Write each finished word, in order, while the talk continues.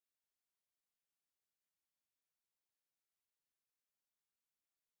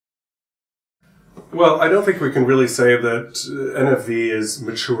Well, I don't think we can really say that NFV is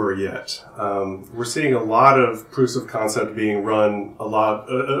mature yet. We're seeing a lot of proofs of concept being run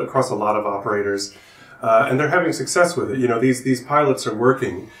across a lot of operators, and they're having success with it. You know, these pilots are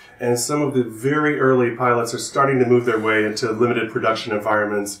working, and some of the very early pilots are starting to move their way into limited production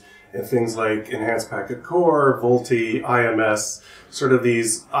environments and things like enhanced packet core, VoLTE, IMS, sort of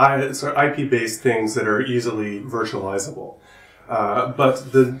these IP-based things that are easily virtualizable.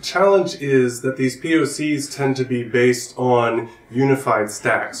 But the challenge is that these POCs tend to be based on unified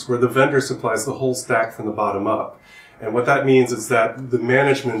stacks, where the vendor supplies the whole stack from the bottom up. And what that means is that the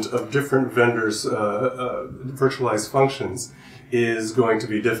management of different vendors' virtualized functions is going to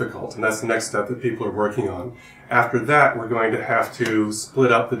be difficult, and that's the next step that people are working on. After that, we're going to have to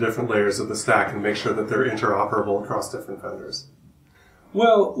split up the different layers of the stack and make sure that they're interoperable across different vendors.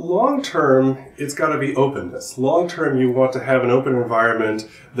 Well, long term, it's got to be openness. Long term, you want to have an open environment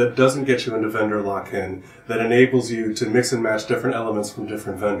that doesn't get you into vendor lock-in, that enables you to mix and match different elements from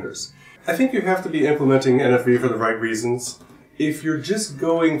different vendors. I think you have to be implementing NFV for the right reasons. If you're just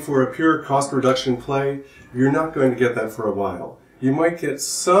going for a pure cost reduction play, you're not going to get that for a while. You might get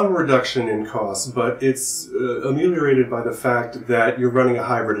some reduction in costs, but it's ameliorated by the fact that you're running a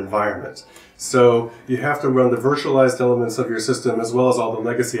hybrid environment. So you have to run the virtualized elements of your system as well as all the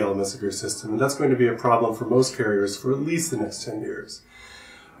legacy elements of your system, and that's going to be a problem for most carriers for at least the next 10 years.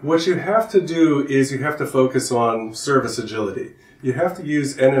 What you have to do is you have to focus on service agility. You have to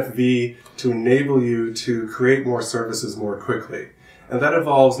use NFV to enable you to create more services more quickly. And that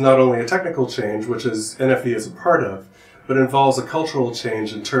involves not only a technical change, which is NFV is a part of, but involves a cultural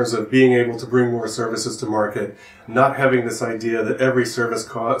change in terms of being able to bring more services to market, not having this idea that every service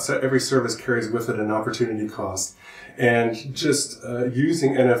carries with it an opportunity cost, and just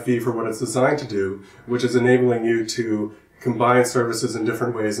using NFV for what it's designed to do, which is enabling you to combine services in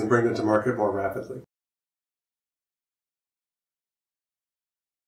different ways and bring them to market more rapidly.